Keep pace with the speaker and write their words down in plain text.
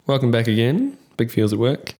Welcome back again. Big Feels at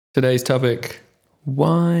Work. Today's topic,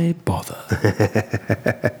 why bother?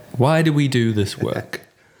 Why do we do this work?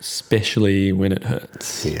 Especially when it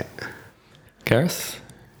hurts. Yeah. Gareth?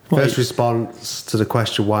 First response to the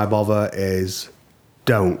question, why bother, is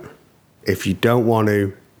don't. If you don't want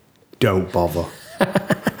to, don't bother.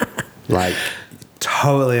 Like,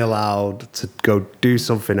 totally allowed to go do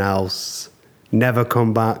something else. Never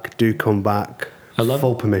come back, do come back.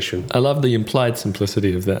 Full permission. I love the implied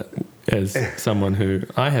simplicity of that as someone who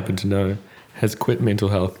I happen to know has quit mental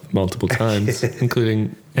health multiple times,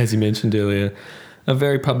 including, as you mentioned earlier, a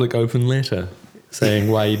very public open letter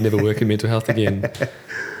saying why you'd never work in mental health again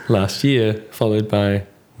last year, followed by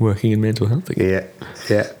working in mental health again.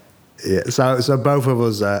 Yeah. So both of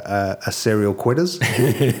us are serial quitters.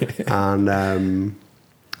 And and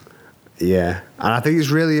I think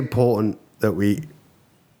it's really important that we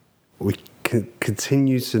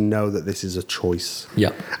continue to know that this is a choice.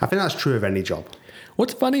 Yeah. I think that's true of any job.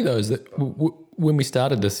 What's funny, though, is that when we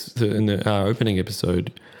started this in our opening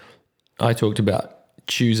episode, I talked about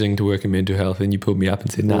choosing to work in mental health, and you pulled me up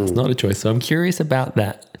and said, no, it's not a choice. So I'm curious about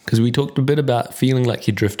that, because we talked a bit about feeling like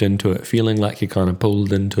you drift into it, feeling like you're kind of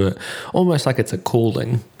pulled into it, almost like it's a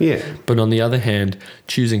calling. Yeah. But on the other hand,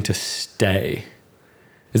 choosing to stay.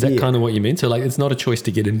 Is that kind of what you mean? So like it's not a choice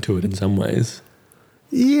to get into it in some ways.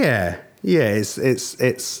 Yeah, it's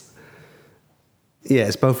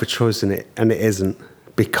both a choice and it isn't,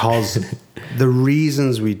 because the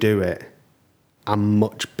reasons we do it are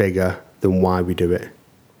much bigger than why we do it,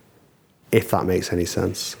 if that makes any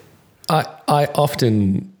sense. I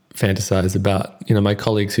often fantasize about, my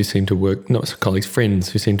colleagues who seem to work, not colleagues, friends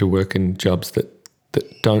who seem to work in jobs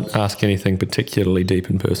that don't ask anything particularly deep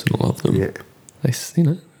and personal of them. Yeah.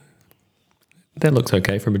 That looks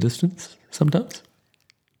okay from a distance sometimes.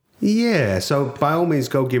 Yeah, so by all means,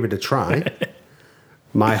 go give it a try.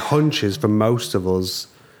 My hunch is for most of us,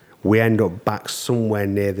 we end up back somewhere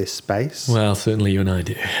near this space. Well, certainly you and I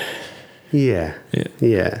do. Yeah.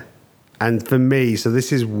 And for me, so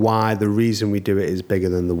this is why the reason we do it is bigger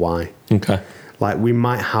than the why. Okay. Like we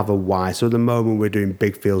might have a why. So at the moment we're doing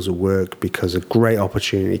Big Feels of Work because a great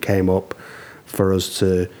opportunity came up for us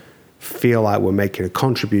to feel like we're making a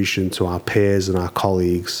contribution to our peers and our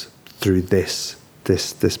colleagues through this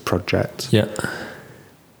project. Yeah.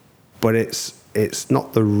 But it's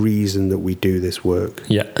not the reason that we do this work.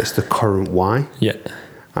 Yeah. It's the current why. Yeah.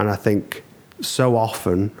 And I think so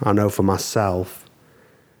often, I know for myself,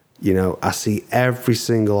 I see every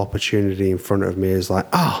single opportunity in front of me as like,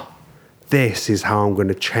 this is how I'm going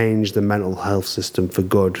to change the mental health system for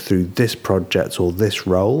good through this project or this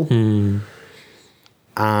role.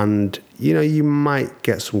 And, you might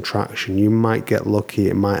get some traction. You might get lucky.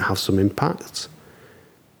 It might have some impact.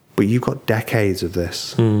 But you've got decades of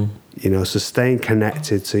this. So staying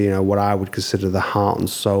connected to, what I would consider the heart and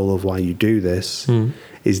soul of why you do this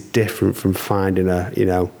is different from finding a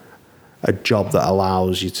job that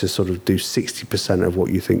allows you to sort of do 60% of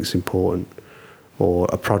what you think is important, or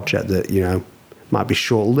a project that, might be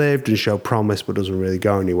short-lived and show promise but doesn't really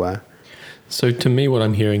go anywhere. So to me, what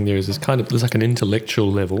I'm hearing there is there's like an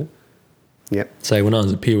intellectual level. Yep. Say when I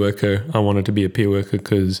was a peer worker, I wanted to be a peer worker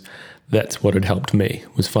because that's what had helped me,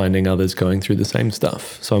 was finding others going through the same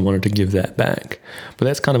stuff. So I wanted to give that back. But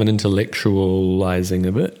that's kind of an intellectualizing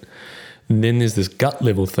of it. And then there's this gut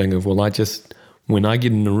level thing of, when I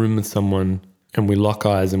get in a room with someone and we lock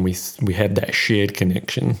eyes and we have that shared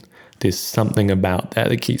connection, there's something about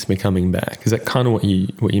that keeps me coming back. Is that kind of what you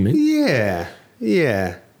mean?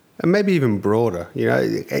 Yeah. And maybe even broader.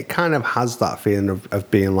 It kind of has that feeling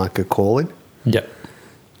of being like a calling. Yeah.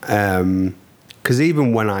 Because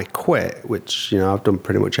even when I quit, which I've done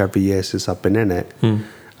pretty much every year since I've been in it,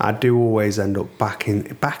 I do always end up back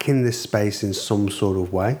in this space in some sort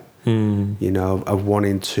of way. Of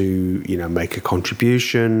wanting to make a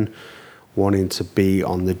contribution, wanting to be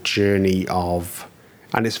on the journey of,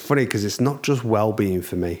 and it's funny because it's not just well-being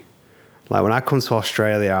for me. Like when I come to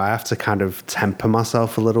Australia, I have to kind of temper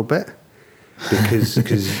myself a little bit because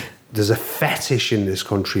there's a fetish in this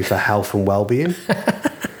country for health and well-being.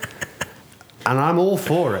 And I'm all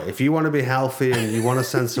for it. If you want to be healthy and you want a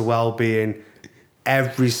sense of well-being,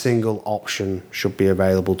 every single option should be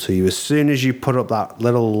available to you. As soon as you put up that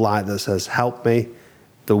little light that says, help me,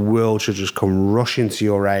 the world should just come rushing to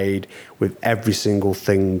your aid with every single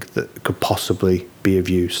thing that could possibly be of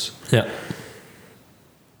use. Yeah.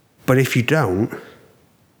 But if you don't,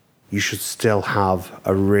 you should still have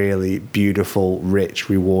a really beautiful, rich,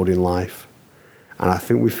 rewarding life. And I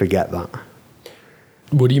think we forget that.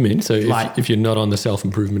 What do you mean? So if you're not on the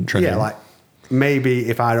self-improvement train? Yeah, maybe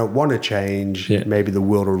if I don't want to change, maybe the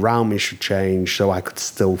world around me should change so I could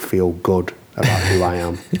still feel good about who I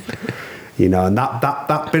am. You know, and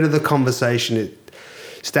that bit of the conversation,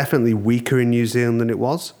 it's definitely weaker in New Zealand than it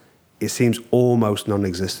was. It seems almost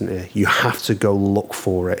non-existent here. You have to go look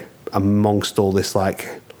for it amongst all this,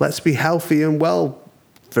 like, let's be healthy and well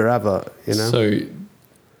forever, you know? So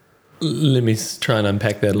let me try and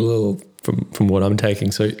unpack that a little from what I'm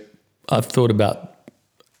taking. So I've thought about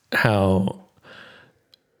how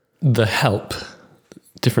the help,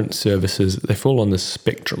 different services, they fall on this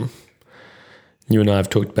spectrum. You and I have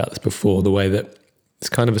talked about this before, the way that it's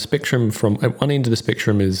kind of a spectrum from, at one end of the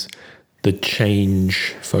spectrum is the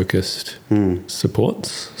change-focused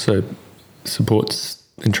supports. So supports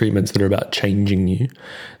and treatments that are about changing you.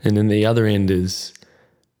 And then the other end is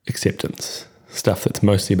acceptance, stuff that's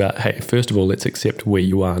mostly about, hey, first of all, let's accept where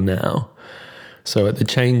you are now. So at the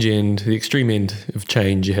change end, the extreme end of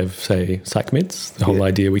change, you have, say, psych meds, the whole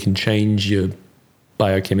idea we can change your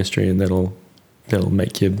biochemistry and that'll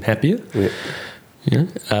make you happier.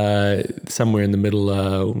 Somewhere in the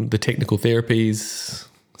middle, the technical therapies,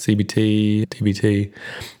 CBT, DBT,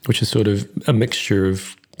 which is sort of a mixture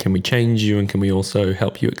of can we change you and can we also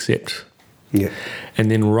help you accept? Yeah. And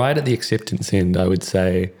then right at the acceptance end, I would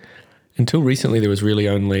say, until recently, there was really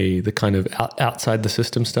only the kind of outside the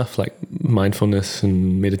system stuff like mindfulness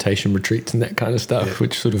and meditation retreats and that kind of stuff,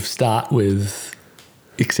 which sort of start with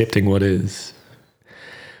accepting what is.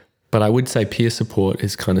 But I would say peer support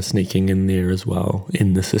is kind of sneaking in there as well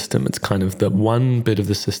in the system. It's kind of the one bit of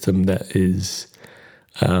the system that is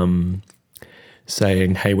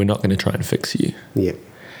saying, hey, we're not going to try and fix you. Yeah.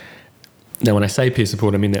 Now, when I say peer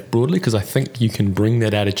support, I mean that broadly because I think you can bring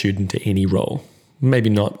that attitude into any role. Maybe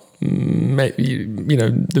not,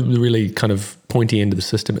 the really kind of pointy end of the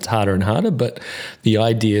system, it's harder and harder, but the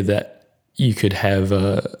idea that you could have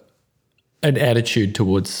an attitude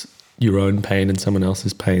towards your own pain and someone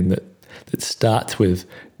else's pain that starts with,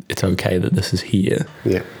 it's okay that this is here,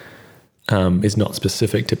 is not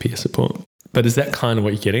specific to peer support. But is that kind of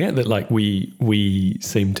what you're getting at? That like we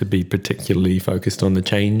seem to be particularly focused on the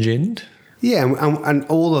change end? Yeah, and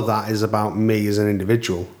all of that is about me as an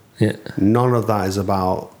individual. Yeah. None of that is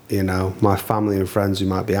about, my family and friends who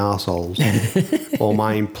might be arseholes or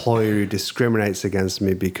my employer who discriminates against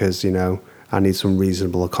me because, I need some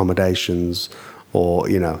reasonable accommodations or,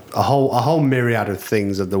 a whole myriad of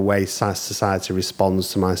things of the way society responds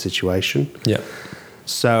to my situation. Yeah.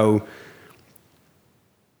 So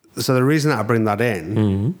the reason that I bring that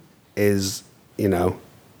in is,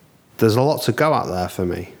 there's a lot to go out there for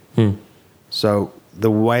me. So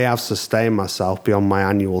the way I've sustained myself beyond my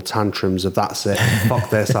annual tantrums of that's it, fuck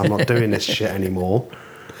this, I'm not doing this shit anymore,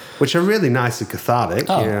 which are really nice and cathartic.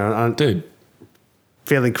 And dude.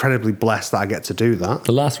 Feel incredibly blessed that I get to do that.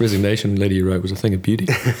 The last resignation letter you wrote was a thing of beauty.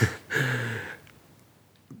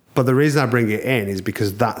 But the reason I bring it in is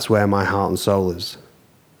because that's where my heart and soul is.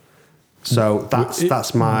 So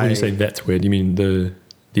that's my... When you say that's where, do you mean the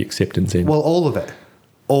acceptance end? Well, all of it.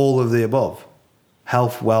 All of the above.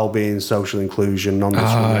 Health, well-being, social inclusion,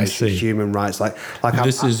 non-discrimination, human rights. Like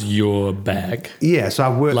this is your bag. Yeah, so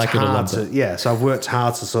I've worked hard to. Yeah, so I've worked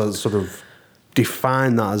hard to sort of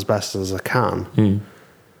define that as best as I can,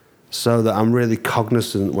 so that I'm really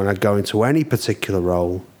cognizant when I go into any particular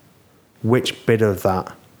role, which bit of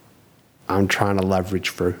that I'm trying to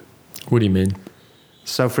leverage through. What do you mean?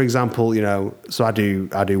 So, for example, so I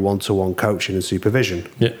do one-to-one coaching and supervision.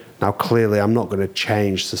 Yeah. Now, clearly, I'm not going to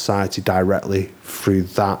change society directly through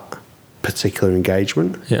that particular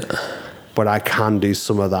engagement. Yeah. But I can do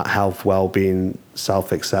some of that health, well-being,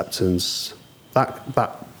 self-acceptance,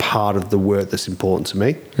 that part of the work that's important to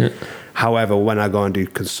me. Yeah. However, when I go and do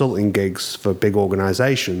consulting gigs for big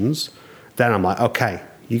organizations, then I'm like, okay,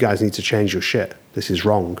 you guys need to change your shit. This is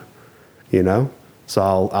wrong,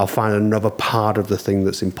 So I'll find another part of the thing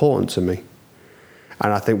that's important to me.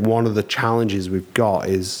 And I think one of the challenges we've got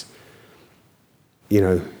is,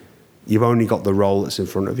 you've only got the role that's in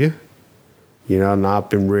front of you. And I've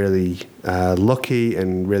been really lucky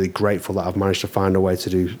and really grateful that I've managed to find a way to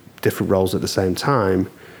do different roles at the same time.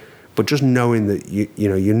 But just knowing that,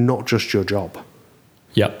 you're not just your job.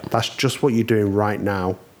 Yep. That's just what you're doing right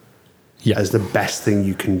now as the best thing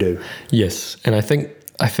you can do. Yes. And I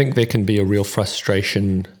think there can be a real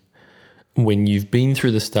frustration when you've been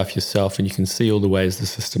through the stuff yourself and you can see all the ways the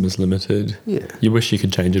system is limited. Yeah. You wish you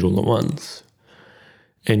could change it all at once.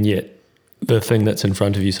 And yet the thing that's in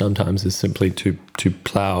front of you sometimes is simply to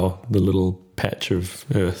plow the little patch of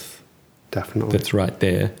earth. Definitely. That's right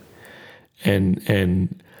there.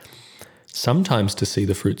 And sometimes to see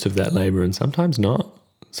the fruits of that labor and sometimes not.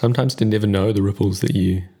 Sometimes to never know the ripples that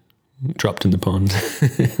you dropped in the pond.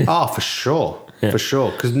 Oh, for sure. Yeah. For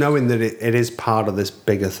sure. Because knowing that it is part of this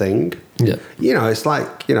bigger thing. Yeah. You know, it's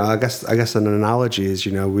like, you know, I guess an analogy is,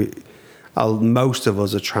 you know, most of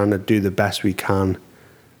us are trying to do the best we can,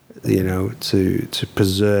 you know, to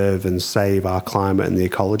preserve and save our climate and the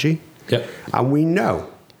ecology. Yeah. And we know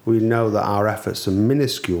that our efforts are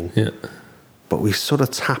minuscule. Yeah. But we sort of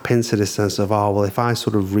tap into this sense of, oh, well, if I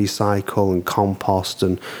sort of recycle and compost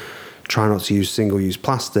and try not to use single-use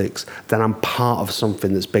plastics, then I'm part of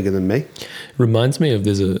something that's bigger than me. Reminds me of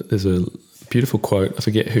there's a beautiful quote. I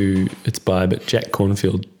forget who it's by, but Jack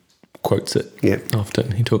Cornfield quotes it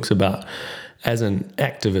often. He talks about, as an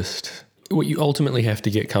activist, what you ultimately have to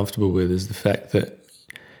get comfortable with is the fact that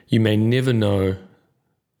you may never know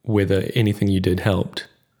whether anything you did helped,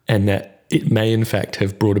 and that it may in fact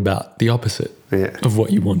have brought about the opposite of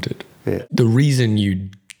what you wanted. Yeah. The reason you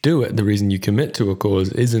do it, the reason you commit to a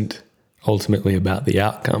cause, isn't ultimately about the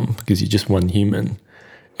outcome because you're just one human.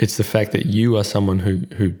 It's the fact that you are someone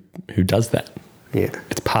who does that. Yeah.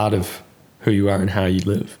 It's part of who you are and how you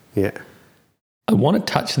live. Yeah. I want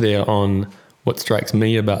to touch there on what strikes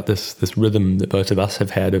me about this rhythm that both of us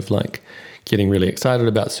have had of like getting really excited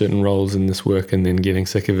about certain roles in this work and then getting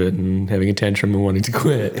sick of it and having a tantrum and wanting to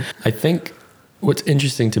quit. I think what's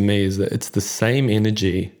interesting to me is that it's the same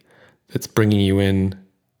energy that's bringing you in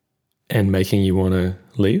and making you want to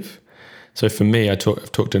leave. So for me, I've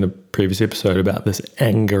talked in a previous episode about this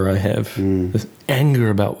anger I have, this anger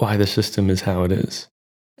about why the system is how it is.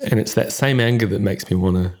 And it's that same anger that makes me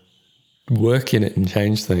want to work in it and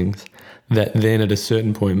change things that then at a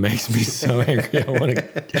certain point makes me so angry I want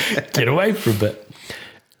to get away for a bit.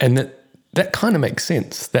 And that kind of makes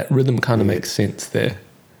sense. That rhythm kind of makes sense there.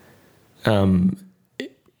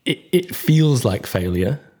 It feels like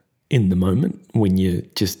failure in the moment when you're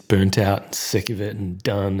just burnt out and sick of it and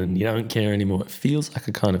done and you don't care anymore. It feels like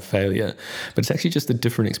a kind of failure, but it's actually just a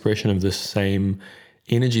different expression of the same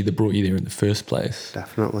energy that brought you there in the first place.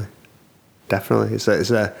 Definitely.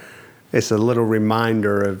 It's a little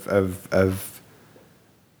reminder of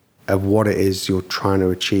what it is you're trying to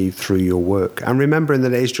achieve through your work, and remembering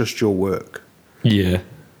that it is just your work. Yeah.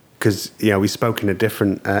 Because, you know, we spoke in a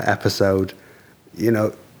different episode, you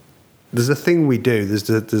know, there's a thing we do. There's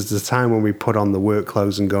the time when we put on the work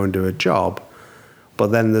clothes and go and do a job, but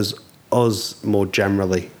then there's us more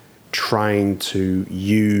generally trying to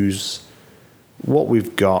use what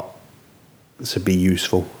we've got to be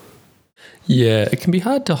useful. Yeah, it can be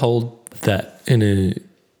hard to hold that in a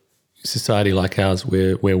society like ours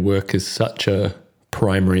where work is such a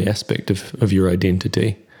primary aspect of your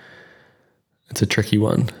identity. It's a tricky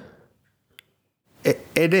one.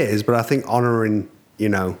 It is, but I think honouring, you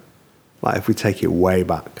know, like if we take it way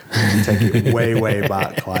back, way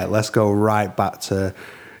back, like let's go right back to,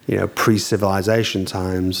 you know, pre-civilization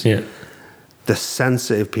times. Yeah. The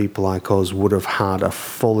sensitive people like us would have had a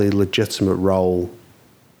fully legitimate role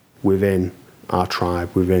within our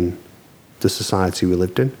tribe, within the society we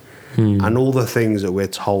lived in. And all the things that we're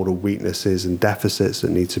told are weaknesses and deficits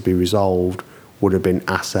that need to be resolved would have been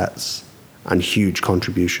assets and huge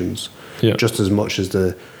contributions. Yeah. Just as much as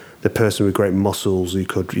the person with great muscles who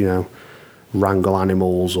could, you know, wrangle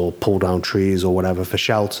animals or pull down trees or whatever for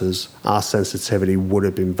shelters, our sensitivity would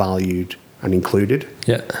have been valued and included.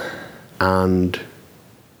 Yeah. And,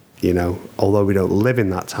 you know, although we don't live in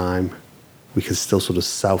that time, we can still sort of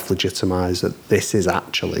self-legitimize that this is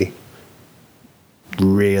actually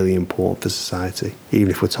really important for society, even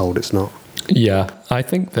if we're told it's not. Yeah, I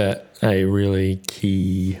think that a really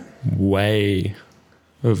key way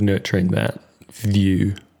of nurturing that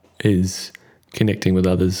view is connecting with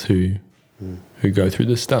others who go through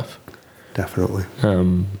this stuff. Definitely.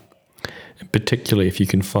 Particularly if you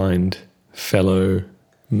can find fellow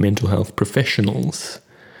mental health professionals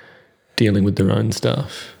dealing with their own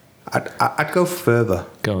stuff. I'd go further.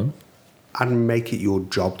 Go on. I'd make it your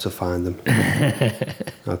job to find them.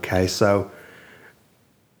 Okay, so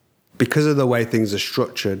because of the way things are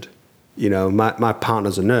structured, you know, my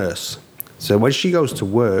partner's a nurse. So when she goes to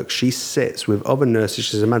work, she sits with other nurses.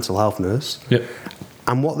 She's a mental health nurse. Yep.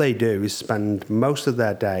 And what they do is spend most of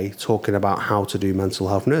their day talking about how to do mental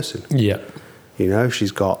health nursing. Yeah. You know, if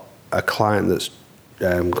she's got a client that's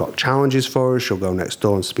got challenges for her, she'll go next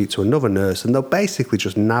door and speak to another nurse, and they'll basically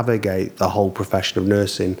just navigate the whole profession of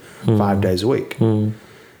nursing 5 days a week.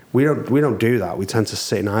 We don't do that. We tend to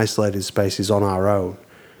sit in isolated spaces on our own.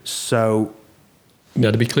 So now,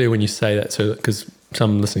 to be clear, when you say that, so because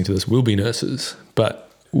some listening to this will be nurses,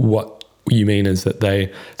 but what you mean is that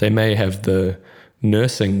they may have the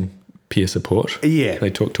nursing peer support. Yeah. They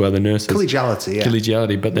talk to other nurses. Collegiality, yeah.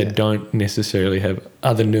 Collegiality, but they don't necessarily have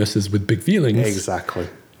other nurses with big feelings. Exactly.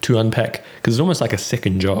 to unpack, because it's almost like a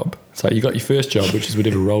second job. It's like you got your first job, which is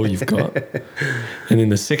whatever role you've got, and then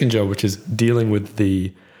the second job, which is dealing with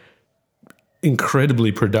the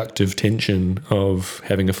incredibly productive tension of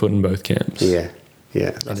having a foot in both camps. Yeah,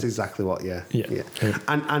 that's exactly what. Yeah.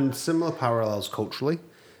 And similar parallels culturally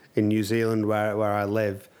in New Zealand, where I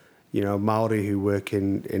live. You know, Maori who work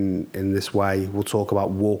in this way will talk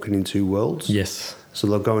about walking in two worlds. Yes. So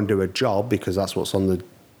they'll go and do a job because that's what's on the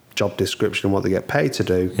job description and what they get paid to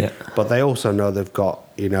do. Yeah. But they also know they've got,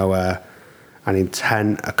 you know, an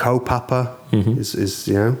intent, a kaupapa is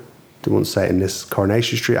you know, they won't say it in this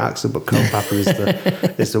Coronation Street accent, but kaupapa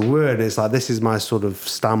is the word. It's like, this is my sort of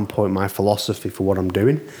standpoint, my philosophy for what I'm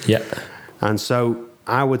doing. Yeah. And so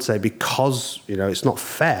I would say, because, you know, it's not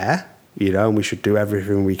fair, you know, and we should do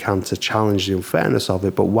everything we can to challenge the unfairness of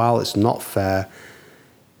it. But while it's not fair,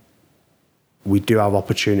 we do have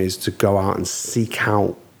opportunities to go out and seek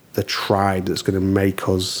out the tribe that's going to make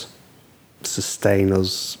us, sustain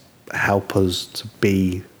us, help us to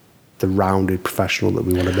be the rounded professional that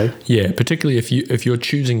we want to be. Yeah, particularly if you're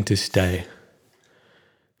choosing to stay.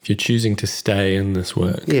 If you're choosing to stay in this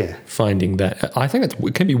work, finding that, I think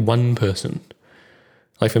it can be one person.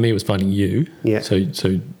 Like for me, it was finding you. Yeah.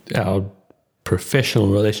 So our professional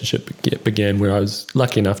relationship began where I was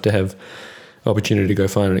lucky enough to have opportunity to go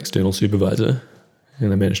find an external supervisor,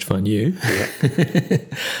 and I managed to find you.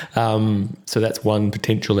 Yeah. So that's one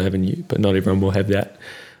potential avenue, but not everyone will have that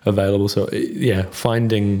available. So yeah,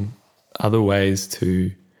 finding other ways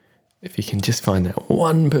to, if you can just find that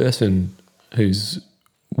one person who's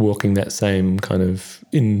walking that same kind of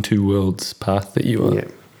in two worlds path that you are. Yeah.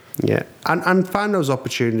 Yeah, and find those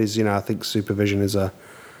opportunities. You know, I think supervision is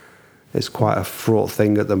quite a fraught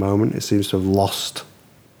thing at the moment. It seems to have lost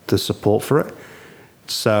the support for it.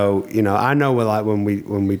 So, you know, I know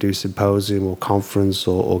when we do symposium or conference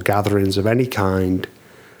or gatherings of any kind,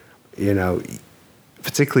 you know,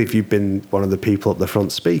 particularly if you've been one of the people up the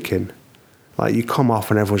front speaking, like you come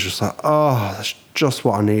off and everyone's just like, oh, that's just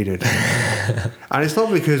what I needed. And it's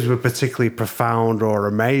not because we're particularly profound or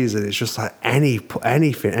amazing. It's just like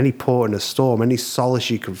anything, any port in a storm, any solace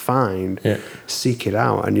you can find, seek it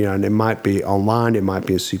out. And, you know, and it might be online, it might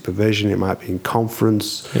be in supervision, it might be in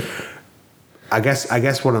conference. Yeah. I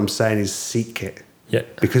guess what I'm saying is seek it. Yeah.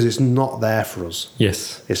 Because it's not there for us.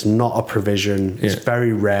 Yes. It's not a provision. It's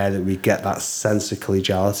very rare that we get that sense of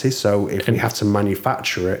collegiality. So if we have to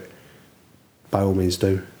manufacture it, by all means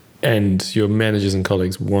do. And your managers and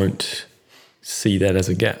colleagues won't see that as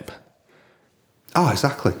a gap. Oh,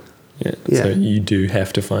 exactly. Yeah. So you do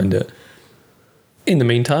have to find it. In the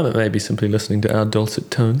meantime, it may be simply listening to our dulcet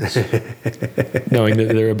tones, knowing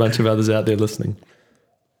that there are a bunch of others out there listening.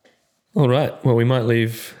 All right. Well, we might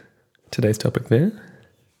leave today's topic there.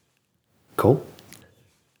 Cool.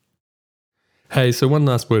 Hey, so one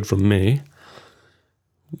last word from me.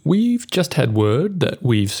 We've just had word that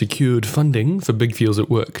we've secured funding for Big Feels at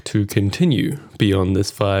Work to continue beyond this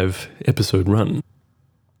 5-episode run.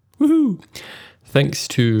 Woohoo! Thanks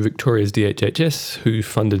to Victoria's DHHS, who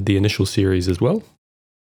funded the initial series as well.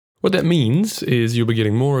 What that means is you'll be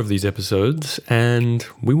getting more of these episodes, and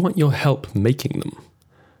we want your help making them.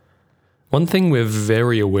 One thing we're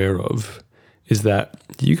very aware of is that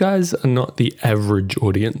you guys are not the average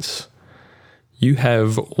audience. You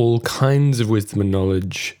have all kinds of wisdom and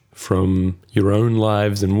knowledge from your own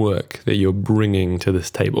lives and work that you're bringing to this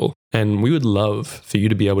table. And we would love for you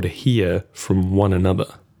to be able to hear from one another.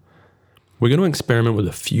 We're going to experiment with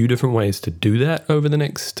a few different ways to do that over the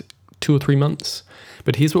next 2 or 3 months.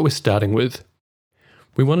 But here's what we're starting with.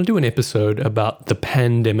 We want to do an episode about the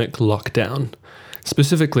pandemic lockdown.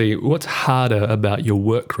 Specifically, what's harder about your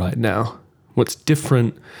work right now? What's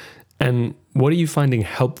different? And what are you finding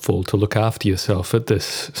helpful to look after yourself at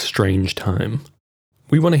this strange time?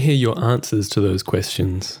 We want to hear your answers to those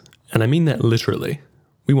questions. And I mean that literally.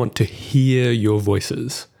 We want to hear your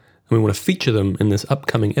voices. And we want to feature them in this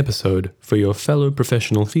upcoming episode for your fellow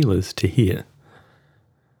professional feelers to hear.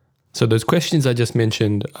 So those questions I just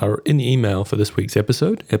mentioned are in the email for this week's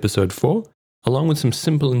episode, episode 4, along with some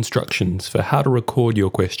simple instructions for how to record your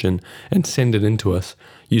question and send it in to us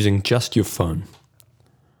using just your phone.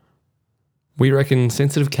 We reckon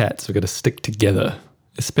sensitive cats are going to stick together,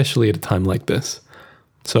 especially at a time like this.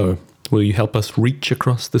 So, will you help us reach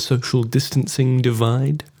across the social distancing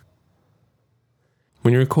divide?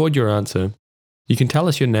 When you record your answer, you can tell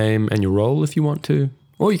us your name and your role if you want to,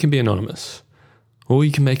 or you can be anonymous, or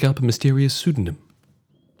you can make up a mysterious pseudonym.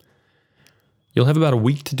 You'll have about a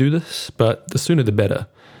week to do this, but the sooner the better.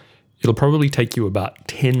 It'll probably take you about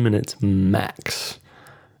 10 minutes max.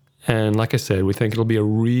 And like I said, we think it'll be a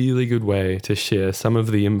really good way to share some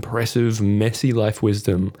of the impressive, messy life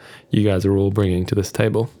wisdom you guys are all bringing to this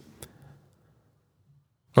table.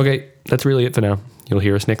 Okay, that's really it for now. You'll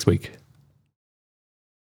hear us next week.